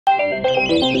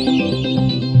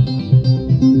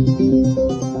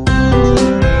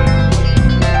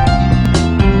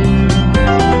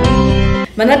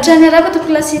Manatrany araba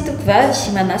tokolasy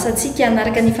tokivavy manasa antsika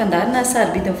anaraka ny fandarina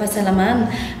sarobidy amin'ny fahasalamana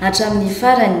hatramin'ny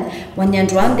farany ho an'ny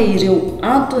androany dia ireo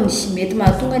antony mety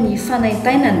mahatonga ny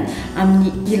fanaintainana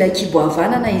amin'ny Ila-Kibo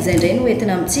Havanana izay indray no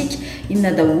entina amintsika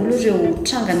inona daholo ireo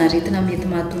trangana aretina mety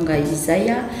mahatonga izay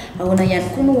ahoana ihany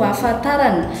koa no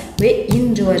ahafantarana hoe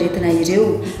inona ireo aretina ireo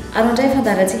ary indray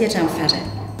fandarantsika hatramin'ny farany.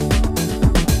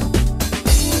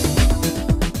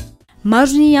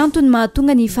 Maro ny antony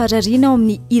mahatonga ny farariana ao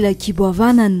amin'ny Ila-Kibo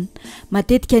Havanana.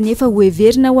 Matetika nefa ho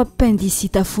heverina ho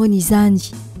appendicite foana izany.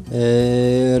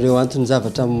 Ireo antony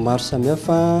zavatra maro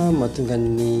samihafa mahatonga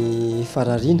ny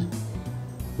farariana,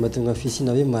 mahatonga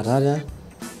fisina hoe marary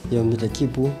eo amin'ny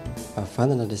Ila-Kibo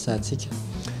Havanana resahantsika.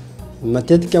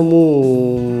 Matetika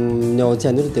moa ny ao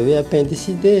an-tsain'olo dia hoe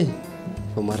appendicite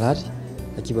vao marary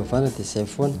Ila-Kibo Havanana dia izay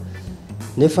foana.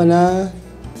 Nefa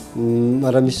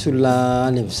raha misy olona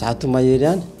any amin'ny zato mahery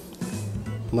any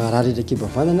marary Ila-Kibo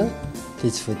Havanana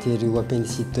dia tsy voatery ho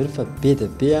appendicite daholo fa be dia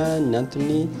be ny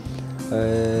antony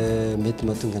mety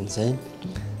mahatonga an'izay.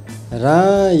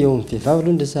 Raha eo amin'ny vehivavy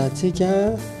aloha ny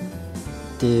resahantsika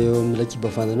dia eo amin'ny Ila-Kibo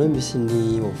Havanana misy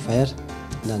ny ovaire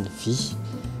na ny vy.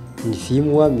 Ny vy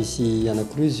moa misy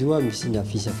anankiroa izy io, misy ny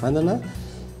avisy havanana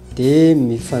dia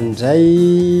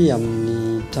mifandray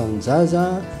amin'ny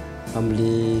tranon-jaza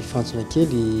amin'ilay fantsona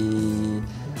kely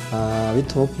hoe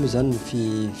trompe moa izany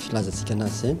filazantsika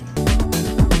anazy izay.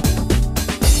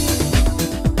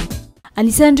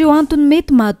 Anisan'ireo antony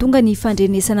mety mahatonga ny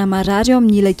fandrenesana marary eo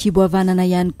amin'ny Ila-Kibo Havanana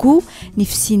ihany koa ny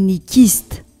fisian'ny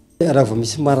kyste. Raha vao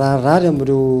misy mararary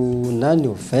amin'ireo na ny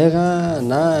ovaire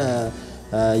na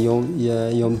eo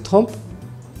amin'ny trompe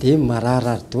dia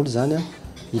mararary daholo izany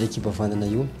Ila-Kibo Havanana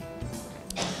io.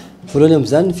 Voalohany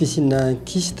amin'izany ny fisiana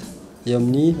kyste eo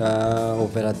amin'ny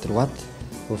ovaire droite,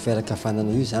 ovaire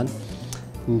ankavanana io izany.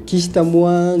 Ny kyste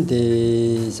moa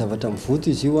dia zavatra mivoto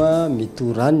izy io, mety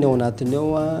ho ranony ao anatiny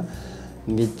ao,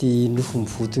 mety nofo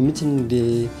mivoto mihitsy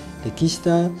le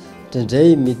kyste.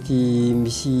 Indraindray mety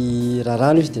misy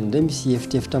rarano izy dia indraindray misy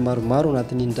efitrefitra maromaro ao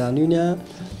anatin'iny rano iny,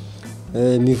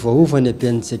 miovaova ny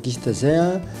habean'izay kyste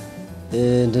izay.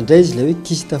 Indraindray izy ilay hoe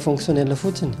kyste fonctionnel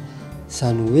fotsiny,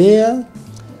 izany hoe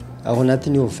ao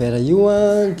anatin'ny ovaire io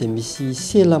dia misy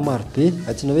sela maro be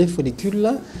antsoina hoe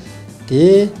follicule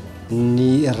dia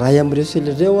ny ray amin'ireo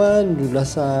sela ireo no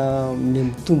lasa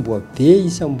mitombo be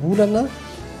isam-bolana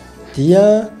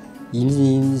dia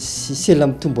iny sela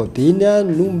mitombo be iny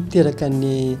no miteraka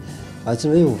ny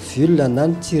antsoina hoe ovule na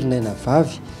ny tsirinaina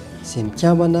vavy izay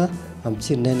mikambana amin'ny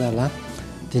tsirinaina lahy.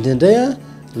 Dia indraindray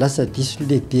lasa diso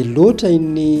lehibe loatra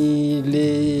iny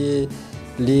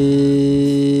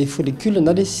le follicule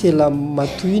na le sela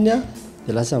matoy iny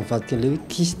dia lasa mivadika an'ilay hoe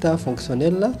kyste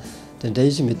fonctionnel. Indraindray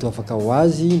izy mety ho afaka ho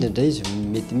azy, indraindray izy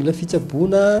mety mila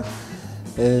fitsaboana,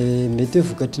 mety hoe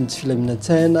vokatry ny tsy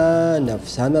filaminan-tsaina, ny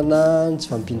havizanana, ny tsy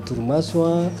fampiny torimaso.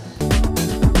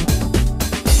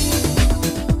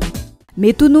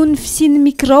 Mety ho noho ny fisian'ny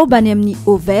microbe any amin'ny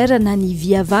ovaire na ny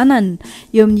vy havanana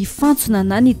eo amin'ny fantsona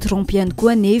na ny trompe ihany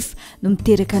koa nefa no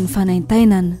miteraka ny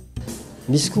fanaintainana.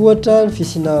 Misy koa ohatra ny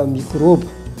fisiana microbe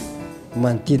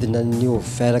manodidina ny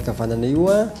ovaire ankavanana io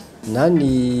na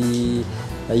ny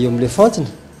eo amin'ilay fantsona,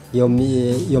 eo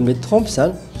amin'ilay trompe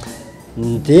izany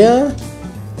dia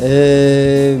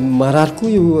marary koa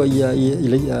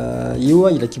io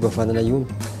Ila-Kibo Havanana io.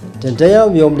 Indraindray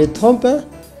eo amin'ilay trompe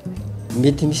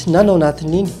mety misy nana ao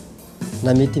anatin'iny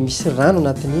na mety misy rano ao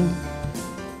anatin'iny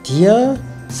dia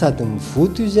sady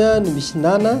mivoto izy no misy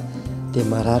nana dia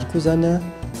marary koa izany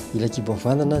Ila-Kibo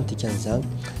Havanana ny dikan'izany.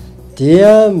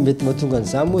 Dia mety mahatonga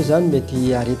an'izany moa izany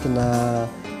mety aretina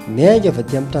miainga avy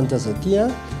aty amin'ny tranon-jaza aty,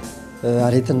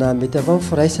 aretina mety avy amin'ny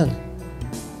firaisana,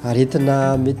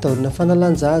 aretina mety taorina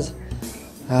fanalan-jaza,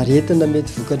 aretina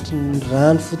mety vokatry ny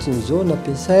rano fotsiny izao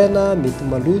nampiasaina mety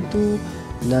maloto,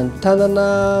 na ny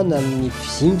tanana na ny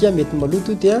fizinga mety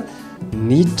maloto dia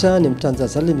miditra any amin'ny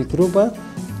tranon-jaza ilay microbe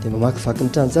dia mamakivaky ny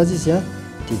tranon-jaza izy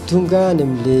dia tonga any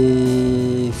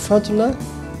amin'ilay fantsona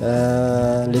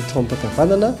ilay trompe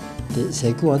ankavanana dia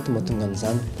izay koa antony mahatonga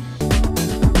an'izany.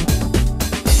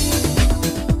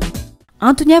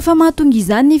 Antony hafa mahatonga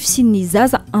izany ny fisian'ny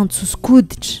zaza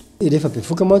antsosokoditra. Rehefa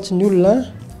bevoka mantsy ny olona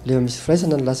rehefa misy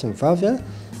firaisana ny lahy sy ny vavy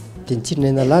dia ny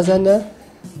tsirinaina lahy izany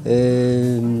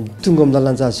tonga amin'ny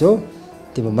lalan-jaza ao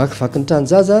dia mamakivaky ny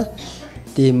tranon-jaza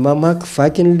dia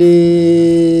mamakivaky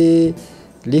n'le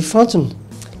fantsona,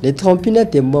 le trompe iny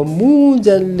dia mamonjy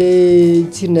an'ilay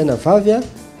tsirinaina vavy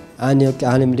any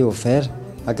amin'ilay ovaire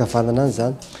ankavanana any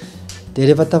izany. Dia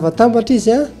rehefa tafatambatra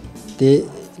izy dia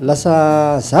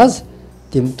lasa zaza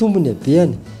de mitombo ny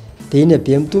abeany de iny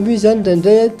abe mitombo io zany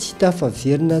ndraindray tsy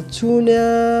tafaverina tsony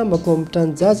a mako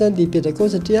amitranyjaza de hipetraka ao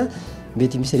satria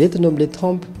mety misy aretina am'le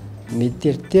trompe mety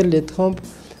teritery le trompe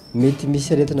mety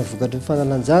misy aretina vokatry ny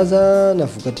fanalan-jaza na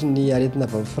vokatry ny aretina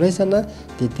avy amin'ny firaisana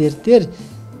de teritery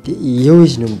de eo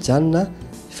izy no mijanona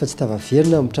fa tsy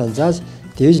tafaverina amitranyjaza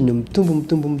de eo izy no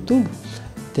mitombo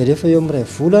de rehefa eo am'ray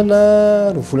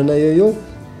volana ro volana eo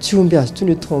tsy omby azy toy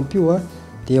ny trompe io a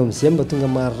de eo am'izay mba tonga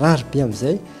marary be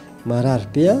am'izay marary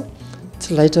be a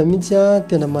tsy laitra mihitsy a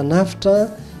tena manafitra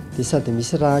de sady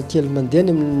misy raha kely mandeha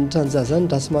ny amin'ny tranjaza zany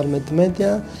raha somary maintimainty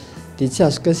a de tsy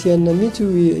azo kasiana mihitsy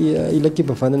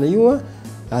ila-kibo havanana io a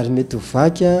ary mety ho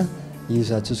vaky a io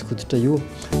zatsosikototra io.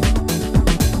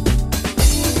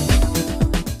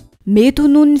 Mety ho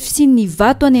noho ny fisian'ny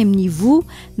vato any amin'ny vo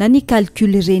na ny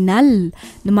calcul rénal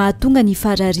no mahatonga ny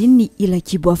Fahararian'Ny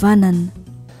Ila-Kibo Havanana.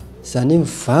 Zany hoe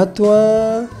vato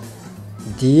a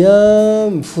dia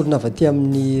miforona avy aty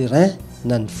amin'ny rein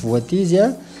na ny vo aty izy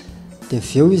a de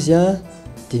aveo izy a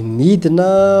de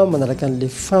midina manaraka an'le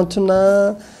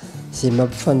fantona zay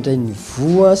mampifandray ny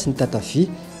vo a sy ny tatavy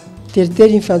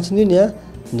teritery iny fantsona iny a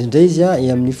indraindray izy a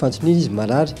amin'ny fantsona iny izy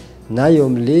marary na eo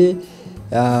am'le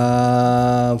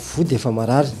vo de efa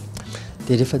marary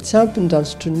de rehefa tsy ampy ny rano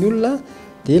sotro'ny olona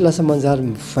de lasa manjary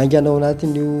mivainganao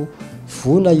anatin'io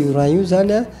vo na io rein io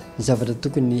zany a ny zavatra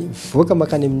tokony voaka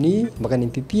makany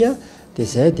amin'ny pipia de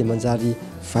zay de manjary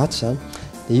vato zany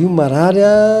de io marary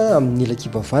a amin'ny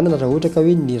ila-kibo havanana raha ohatra ka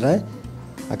hoe ny rein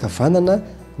akavanana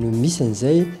no misy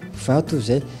an'izay vato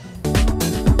zay.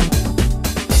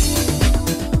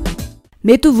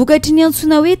 Mety ho vokatry ny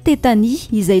antsoina hoe tétanie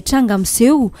izay tranga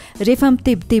miseho rehefa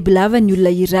mitebiteby lava ny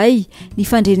olona iray ny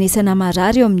fandrenesana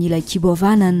marary eo amin'ny ila-kibo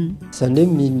havanana. Zany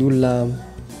hoe ny olona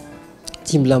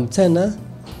tsy milamin-tsaina,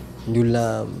 ny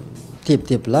olona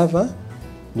mitebiteby lava,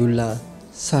 ny olona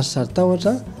sarisary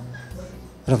tahotra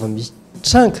raha vao misy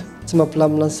tranga tsy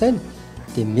mampilamina ny saina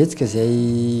de mihetsika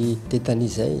zay tétanie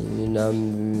zay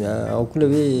ao koa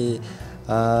hoe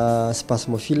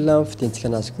spasmophilie fitentsika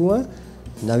anazy koa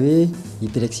na hoe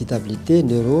hyperexcitabilité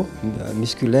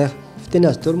neuromusculaire fiteny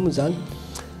azy daholo moa zany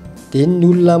de ny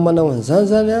olona manao an'izany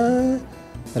zany a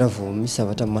raha vao misy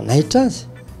zavatra manaitra azy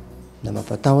na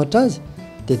mampatahotra azy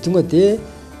de tonga de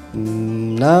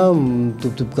na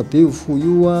mitobotoboka be io fo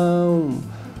io a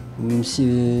misy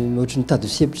ohatry ny tady ho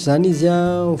sepitra zany izy a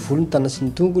volony tana sy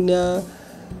ny tongony a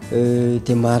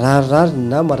de mararirary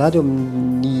na marary eo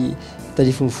amin'ny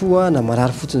tarifin'ny fo a na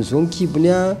marary fotsiny zao ny kibony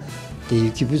a de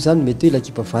io kibo io zany mety hoe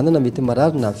ila-kibo havanana mety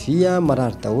marary na vy a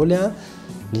marary daholo a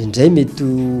ndraindray mety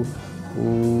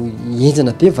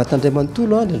hienjana be vatandray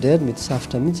manontolo a ndraindray ary mety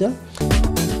safotra mihitsy a.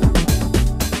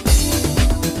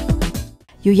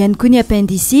 Eo ihany koa ny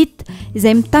appendicite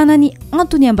izay mitana ny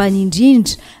antony ambany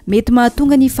indrindra mety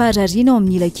mahatonga ny Faharariana ao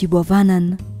amin'ny ila-kibo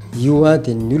havanana. Io a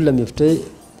de ny olona mihevitra hoe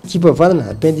kibo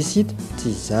havanana appendicite tsy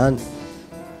izany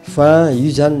fa io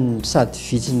zany sady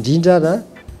vitsy indrindra ara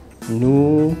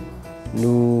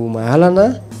no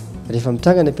mahalana rehefa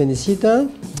mitranga ny appendicite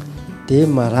de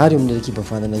marary amin'ny ila-kibo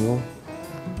havanana io.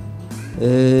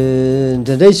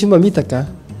 Ndraindray izy io mamitaka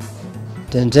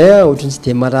ndraindray ohatrany tsy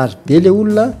de marary be le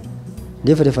olona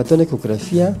nefa rehefa ataony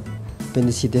échographie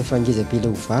appendicite efa ngeza be le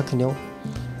ho vakiny ao.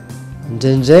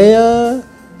 Ndraindray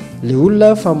le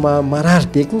olona fa marary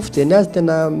be koa fijeny azy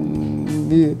tena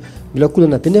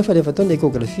milakolana be nefa rehefa ataony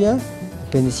échographie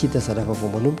appendicite zara vao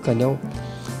manomboka any ao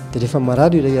de rehefa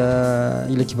marary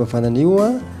ila-kibo havanana io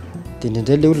a de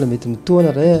ndraindray le olona mety mitohana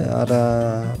ara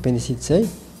appendicite zay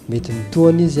mety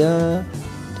mitohana izy a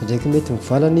ndraindray koa mety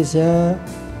mivalana izy a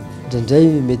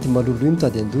ndraindray mety malolo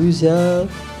mitady andoha izy a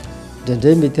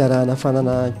ndraindray mety arahana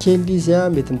fanana kely izy a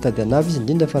mety mitady anavy izy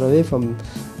indrindra fa raha hoe efa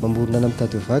mamorona ana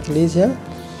mitady ho vaky le izy a.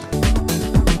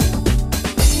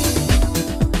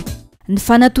 Ny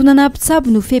fanatonana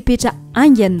mpitsabo no fepetra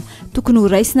angana tokony ho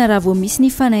raisina raha vao misy ny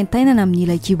fanaintainana amin'ny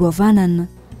ila-kibo havanana.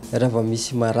 Raha vao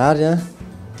misy marary a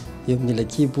eo amin'ny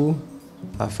ila-kibo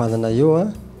havanana eo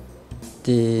a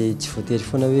de tsy voatery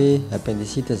foana hoe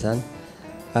appendicite zany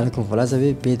araka ny voalaza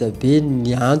hoe be da be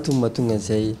ny antony mahatonga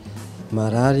an'izay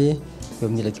marary eo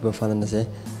amin'ny ila-kibo havanana zay.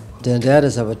 Ndraindray ara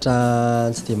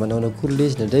zavatra tsy de manao akory le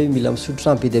izy ndraindray mila misotro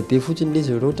rano be da be fotsiny le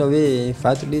izy raha ohatra hoe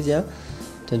vato le izy a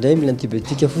ndraindray mila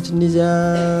antibiotika fotsiny izy a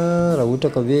raha ohatra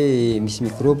ka hoe misy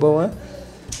microbe ao a.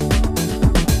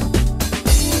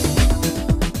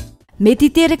 Mety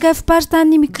hiteraka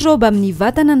fiparitahan'ny microbe amin'ny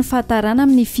vatana ny fahatarana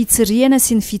amin'ny fitsiriana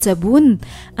sy ny fitsaboana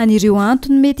anireo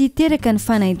antony mety hiteraka ny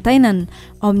fanaintainana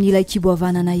ao amin'ny ila-kibo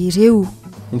havanana ireo.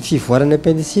 Ny fivoarany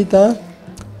appendicite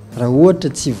raha ohatra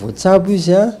tsy voatsabo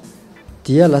izy a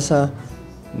dia lasa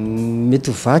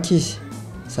mety ho vaky izy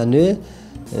zany hoe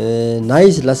na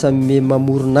izy lasa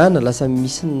mamoronana lasa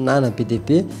misy nana be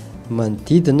deabe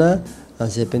manodidina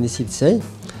an'izay pénicide zay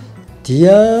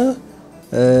dia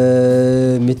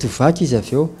mety ho vaky izy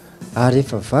avy eo ary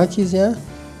rehefa vaky izy a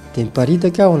de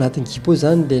miparitaka ao anatin'ny kibo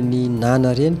zany le ny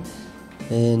nana reny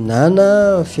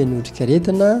nana feno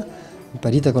otrikaretina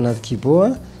miparitaka ao anaty kibo a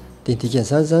de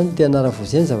dikan'izany zany te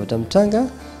anaravoazay ny zavatra mitranga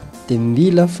de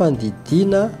mila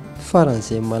fandidina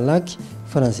faran'izay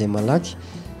malaky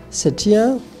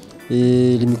satria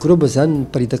le microbe zany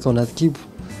miparitaka ao anaty kibo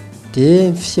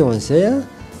de fiseho an'izay a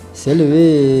zay le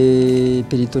hoe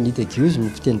péritonite aiguë ny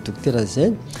fiteny dokotera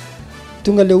zay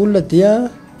tonga le olona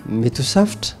dia mety ho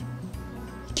safotra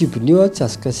kibon'io tsy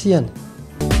azo kasihana.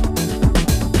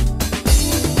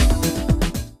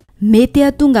 Mety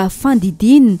atonga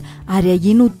fandidina ary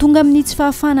ahino tonga amin'ny tsy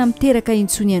fahafana miteraka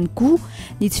intsony ihany koa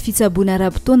ny tsy fitsaboana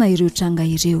ara-potoana ireo tranga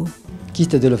ireo.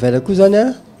 Kyste de l'ovaire koa zany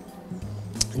a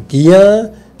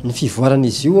dia ny fivoarana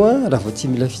izy io a raha vao tsy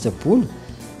mila fitsaboana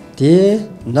de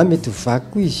na mety ho vaky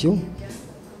koa izy io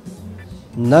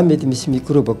na mety misy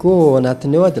microbe koa ao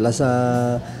anatiny ao a de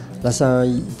lasa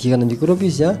idirana microbe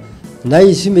izy a na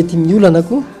izy io mety miolana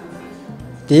koa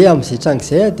de amin'izay tranga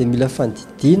izay a de mila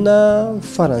fandidina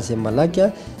faran'izay malaky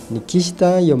a ny kyste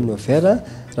eo amin'ny ovaire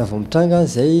raha vao mitranga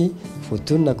zay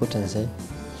voatonona ankoatran'izay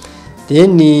de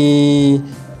ny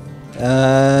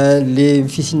le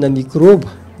fisina microbe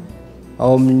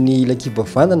ao amin'ny Ila-Kibo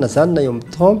Havanana zany na eo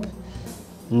amin'ny trompe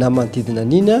na manodidina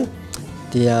an'iny a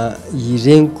dia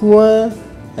ireny koa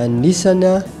anisany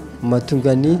a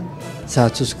mahatonga ny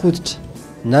zahatsosokoditra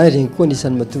na ireny koa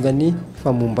anisany mahatonga ny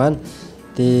famombana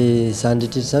de zany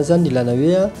rehetrarehetra zany zany ilana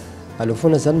hoe a aleo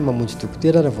foana zany mamonjy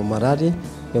dokotera raha vao marary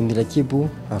eo amin'ny Ila-Kibo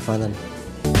Havanana.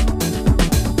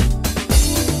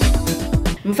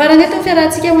 Mifarana eto ny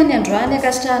fiarahantsika ho an'ny androany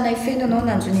akasitrahana ifeno anao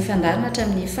nanjo ny fandarina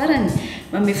hatramin'ny farany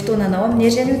manome fotoana anao amin'ny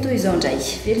herin'ny toy izao indray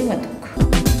veloma toa.